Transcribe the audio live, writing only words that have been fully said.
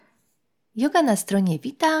Joga na stronie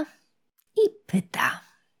wita i pyta,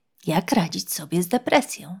 jak radzić sobie z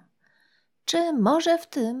depresją? Czy może w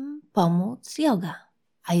tym pomóc joga?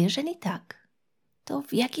 A jeżeli tak, to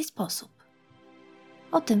w jaki sposób?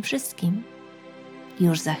 O tym wszystkim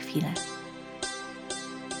już za chwilę.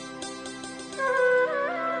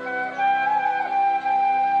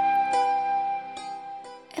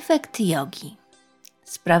 Efekt jogi.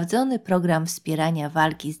 Sprawdzony program wspierania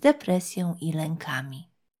walki z depresją i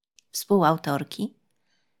lękami. Współautorki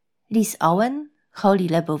Liz Owen, Holly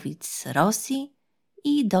Lebowitz-Rossi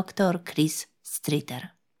i dr Chris Streeter.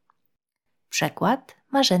 Przekład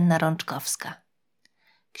Marzena Rączkowska.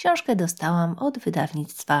 Książkę dostałam od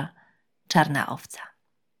wydawnictwa Czarna Owca.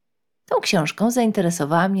 Tą książką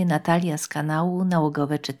zainteresowała mnie Natalia z kanału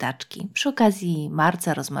Nałogowe Czytaczki. Przy okazji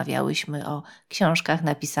marca rozmawiałyśmy o książkach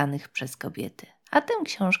napisanych przez kobiety. A tę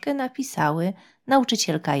książkę napisały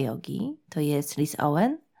nauczycielka jogi, to jest Liz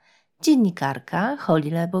Owen, dziennikarka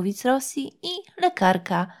Holly Lebowitz-Rossi i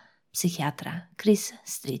lekarka, psychiatra Chris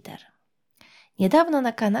Streeter. Niedawno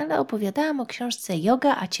na kanale opowiadałam o książce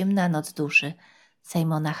Joga a ciemna noc duszy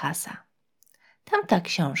Simona Hasa. Tamta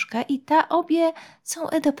książka i ta obie są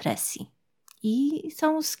o depresji i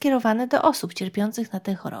są skierowane do osób cierpiących na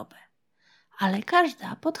tę chorobę. Ale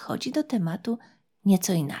każda podchodzi do tematu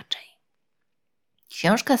nieco inaczej.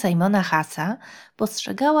 Książka Simona Hasa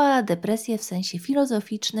postrzegała depresję w sensie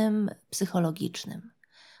filozoficznym, psychologicznym.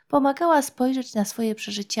 Pomagała spojrzeć na swoje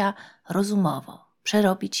przeżycia rozumowo,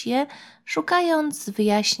 przerobić je, szukając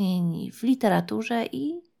wyjaśnień w literaturze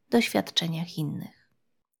i doświadczeniach innych.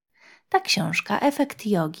 Ta książka, Efekt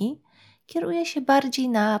jogi, kieruje się bardziej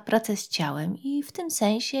na pracę z ciałem i w tym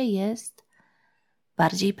sensie jest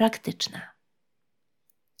bardziej praktyczna.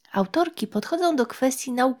 Autorki podchodzą do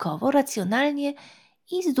kwestii naukowo, racjonalnie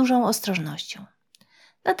i z dużą ostrożnością.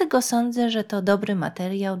 Dlatego sądzę, że to dobry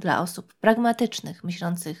materiał dla osób pragmatycznych,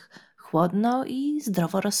 myślących chłodno i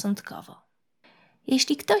zdroworozsądkowo.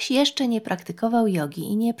 Jeśli ktoś jeszcze nie praktykował jogi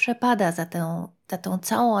i nie przepada za tą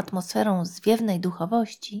całą atmosferą zwiewnej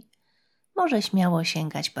duchowości, może śmiało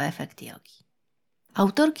sięgać po efekt jogi.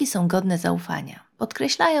 Autorki są godne zaufania.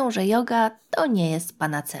 Podkreślają, że joga to nie jest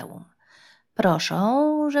panaceum.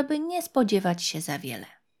 Proszą, żeby nie spodziewać się za wiele.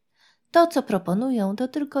 To, co proponują, to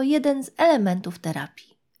tylko jeden z elementów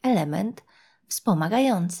terapii. Element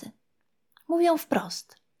wspomagający. Mówią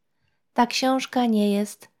wprost. Ta książka nie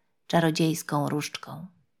jest czarodziejską różdżką,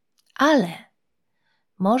 ale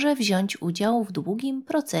może wziąć udział w długim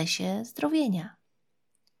procesie zdrowienia.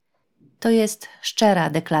 To jest szczera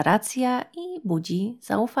deklaracja i budzi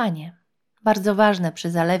zaufanie. Bardzo ważne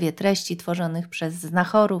przy zalewie treści tworzonych przez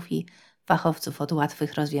znachorów i fachowców od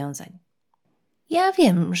łatwych rozwiązań. Ja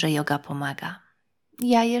wiem, że joga pomaga.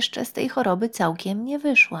 Ja jeszcze z tej choroby całkiem nie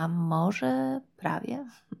wyszłam, może prawie.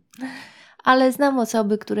 Ale znam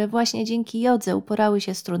osoby, które właśnie dzięki jodze uporały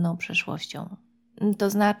się z trudną przeszłością. To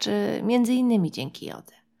znaczy między innymi dzięki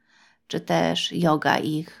jodze. Czy też joga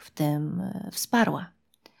ich w tym wsparła.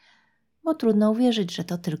 Bo trudno uwierzyć, że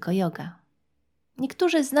to tylko joga.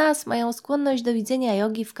 Niektórzy z nas mają skłonność do widzenia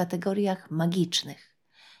jogi w kategoriach magicznych.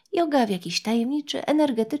 Joga w jakiś tajemniczy,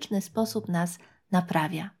 energetyczny sposób nas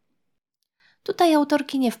naprawia. Tutaj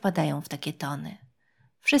autorki nie wpadają w takie tony.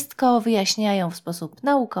 Wszystko wyjaśniają w sposób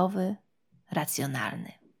naukowy,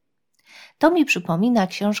 racjonalny. To mi przypomina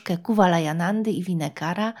książkę Kuvalayanandy i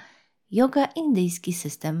Vinekara Joga indyjski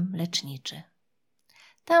system leczniczy.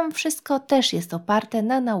 Tam wszystko też jest oparte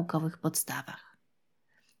na naukowych podstawach.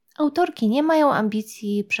 Autorki nie mają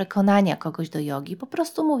ambicji przekonania kogoś do jogi, po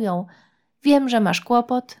prostu mówią: wiem, że masz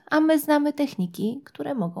kłopot, a my znamy techniki,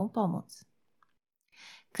 które mogą pomóc.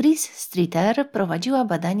 Chris Streeter prowadziła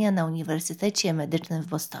badania na Uniwersytecie Medycznym w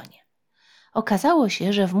Bostonie. Okazało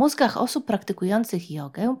się, że w mózgach osób praktykujących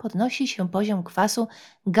jogę podnosi się poziom kwasu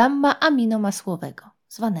gamma-aminomasłowego,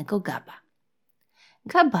 zwanego GABA.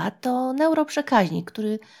 GABA to neuroprzekaźnik,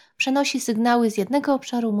 który przenosi sygnały z jednego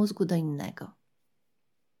obszaru mózgu do innego.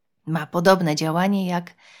 Ma podobne działanie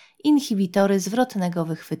jak inhibitory zwrotnego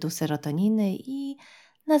wychwytu serotoniny i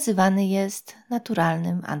nazywany jest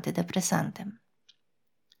naturalnym antydepresantem.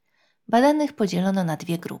 Badanych podzielono na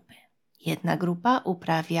dwie grupy. Jedna grupa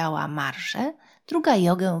uprawiała marsze, druga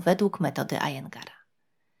jogę według metody Iyengara.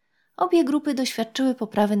 Obie grupy doświadczyły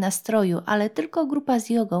poprawy nastroju, ale tylko grupa z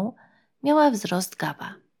jogą miała wzrost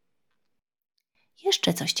GABA.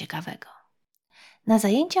 Jeszcze coś ciekawego. Na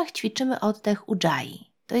zajęciach ćwiczymy oddech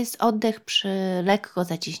Ujjayi. To jest oddech przy lekko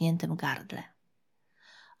zaciśniętym gardle.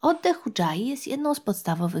 Oddech Ujjayi jest jedną z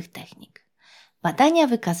podstawowych technik. Badania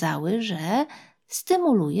wykazały, że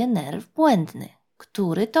stymuluje nerw błędny,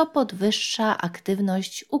 który to podwyższa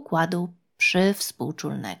aktywność układu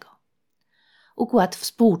przywspółczulnego. Układ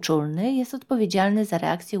współczulny jest odpowiedzialny za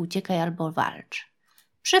reakcję uciekaj albo walcz.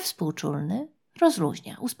 Przywspółczulny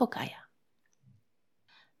rozluźnia, uspokaja.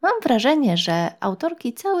 Mam wrażenie, że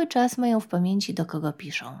autorki cały czas mają w pamięci, do kogo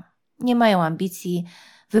piszą. Nie mają ambicji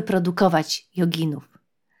wyprodukować joginów.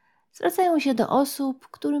 Zwracają się do osób,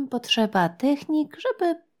 którym potrzeba technik,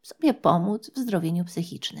 żeby sobie pomóc w zdrowieniu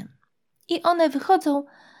psychicznym. I one wychodzą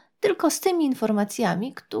tylko z tymi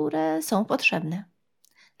informacjami, które są potrzebne.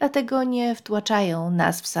 Dlatego nie wtłaczają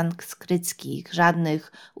nazw sanskryckich,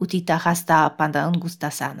 żadnych Utita Hasta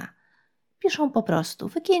Padangustasana. Piszą po prostu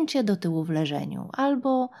wygięcie do tyłu w leżeniu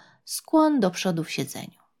albo skłon do przodu w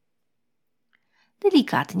siedzeniu.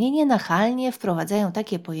 Delikatnie, nienachalnie wprowadzają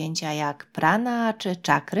takie pojęcia jak prana czy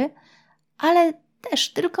czakry, ale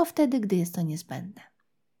też tylko wtedy, gdy jest to niezbędne.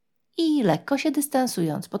 I lekko się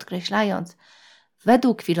dystansując, podkreślając,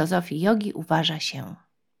 według filozofii jogi uważa się.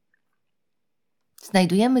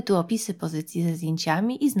 Znajdujemy tu opisy pozycji ze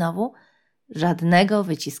zdjęciami i znowu żadnego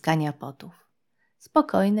wyciskania potów.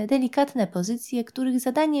 Spokojne, delikatne pozycje, których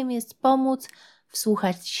zadaniem jest pomóc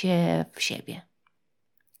wsłuchać się w siebie.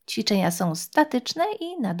 Ćwiczenia są statyczne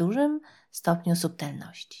i na dużym stopniu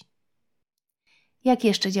subtelności. Jak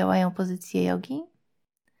jeszcze działają pozycje jogi?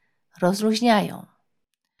 Rozluźniają,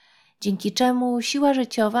 dzięki czemu siła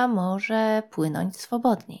życiowa może płynąć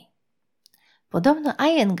swobodniej. Podobno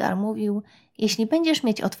Iyengar mówił, jeśli będziesz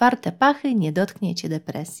mieć otwarte pachy, nie dotknie cię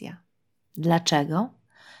depresja. Dlaczego?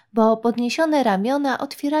 Bo podniesione ramiona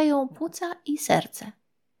otwierają płuca i serce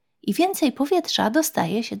i więcej powietrza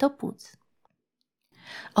dostaje się do płuc.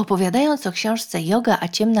 Opowiadając o książce Yoga a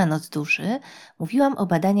ciemna noc duszy, mówiłam o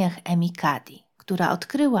badaniach Amy Cuddy, która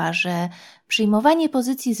odkryła, że przyjmowanie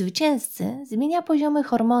pozycji zwycięzcy zmienia poziomy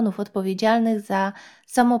hormonów odpowiedzialnych za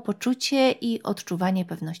samopoczucie i odczuwanie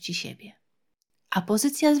pewności siebie. A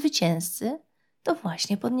pozycja zwycięzcy to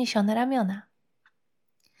właśnie podniesione ramiona.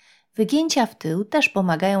 Wygięcia w tył też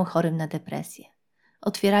pomagają chorym na depresję.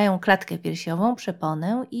 Otwierają klatkę piersiową,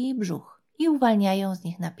 przeponę i brzuch i uwalniają z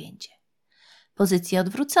nich napięcie. Pozycje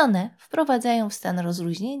odwrócone wprowadzają w stan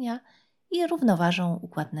rozluźnienia i równoważą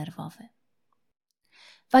układ nerwowy.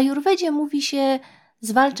 W ajurwedzie mówi się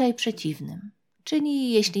zwalczaj przeciwnym,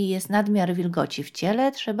 czyli jeśli jest nadmiar wilgoci w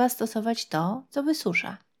ciele, trzeba stosować to, co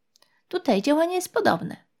wysusza. Tutaj działanie jest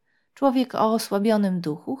podobne. Człowiek o osłabionym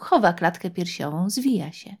duchu chowa klatkę piersiową,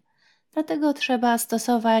 zwija się. Dlatego trzeba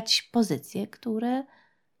stosować pozycje, które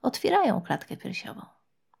otwierają klatkę piersiową.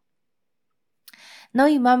 No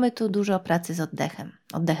i mamy tu dużo pracy z oddechem.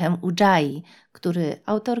 Oddechem Ujjayi, który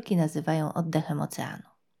autorki nazywają oddechem oceanu.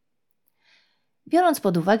 Biorąc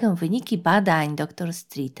pod uwagę wyniki badań dr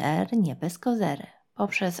Streeter, nie bez kozery,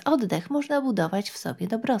 poprzez oddech można budować w sobie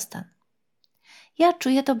dobrostan. Ja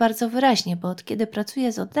czuję to bardzo wyraźnie, bo od kiedy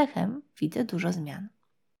pracuję z oddechem, widzę dużo zmian.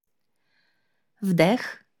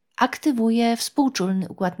 Wdech aktywuje współczulny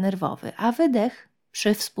układ nerwowy, a wydech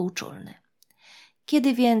przywspółczulny.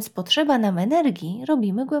 Kiedy więc potrzeba nam energii,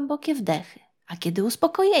 robimy głębokie wdechy, a kiedy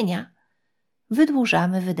uspokojenia,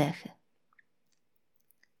 wydłużamy wydechy.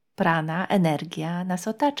 Prana, energia nas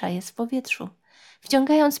otacza, jest w powietrzu.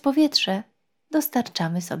 Wciągając powietrze,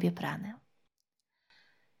 dostarczamy sobie pranę.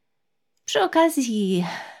 Przy okazji,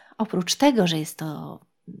 oprócz tego, że jest to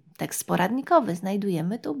tekst poradnikowy,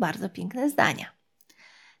 znajdujemy tu bardzo piękne zdania.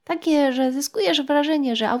 Takie, że zyskujesz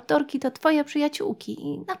wrażenie, że autorki to twoje przyjaciółki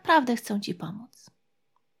i naprawdę chcą ci pomóc.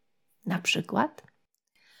 Na przykład,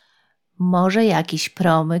 może jakiś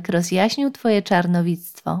promyk rozjaśnił twoje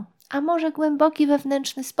czarnowictwo, a może głęboki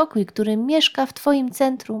wewnętrzny spokój, który mieszka w twoim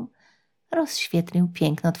centrum, rozświetlił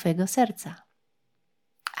piękno twojego serca.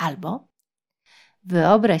 Albo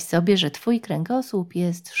wyobraź sobie, że twój kręgosłup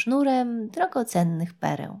jest sznurem drogocennych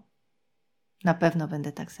pereł. Na pewno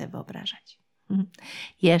będę tak sobie wyobrażać.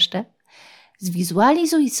 Jeszcze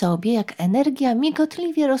zwizualizuj sobie, jak energia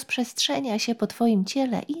migotliwie rozprzestrzenia się po twoim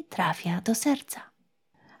ciele i trafia do serca.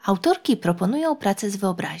 Autorki proponują pracę z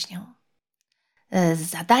wyobraźnią.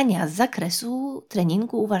 Zadania z zakresu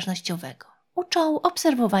treningu uważnościowego. Uczą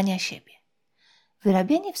obserwowania siebie.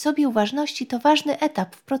 Wyrabianie w sobie uważności to ważny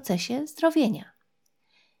etap w procesie zdrowienia.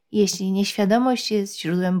 Jeśli nieświadomość jest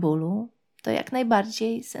źródłem bólu, to jak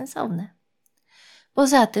najbardziej sensowne.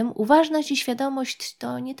 Poza tym uważność i świadomość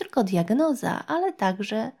to nie tylko diagnoza, ale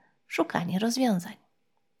także szukanie rozwiązań.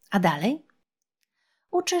 A dalej?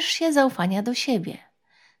 Uczysz się zaufania do siebie,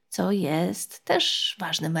 co jest też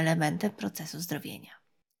ważnym elementem procesu zdrowienia.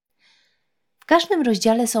 W każdym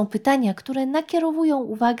rozdziale są pytania, które nakierowują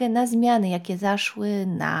uwagę na zmiany, jakie zaszły,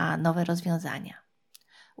 na nowe rozwiązania.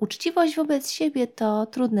 Uczciwość wobec siebie to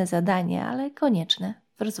trudne zadanie, ale konieczne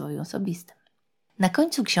w rozwoju osobistym. Na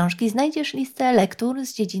końcu książki znajdziesz listę lektur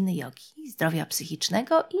z dziedziny jogi, zdrowia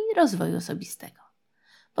psychicznego i rozwoju osobistego.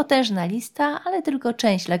 Potężna lista, ale tylko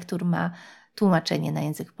część lektur ma tłumaczenie na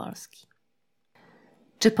język polski.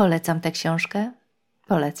 Czy polecam tę książkę?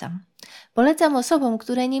 Polecam. Polecam osobom,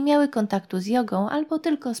 które nie miały kontaktu z jogą albo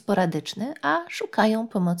tylko sporadyczny, a szukają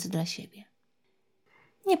pomocy dla siebie.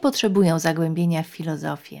 Nie potrzebują zagłębienia w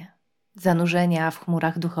filozofię, zanurzenia w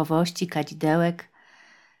chmurach duchowości, kadzidełek,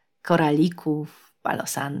 koralików, Palo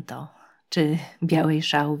Santo czy białej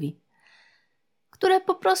szałwi, które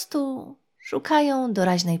po prostu szukają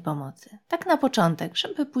doraźnej pomocy. Tak na początek,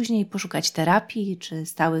 żeby później poszukać terapii czy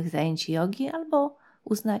stałych zajęć jogi albo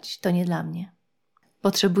uznać, to nie dla mnie.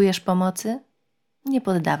 Potrzebujesz pomocy? Nie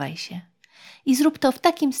poddawaj się. I zrób to w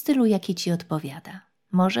takim stylu, jaki ci odpowiada.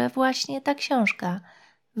 Może właśnie ta książka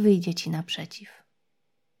wyjdzie ci naprzeciw.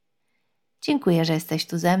 Dziękuję, że jesteś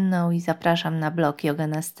tu ze mną i zapraszam na blog Yoga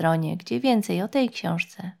na stronie, gdzie więcej o tej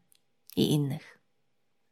książce i innych.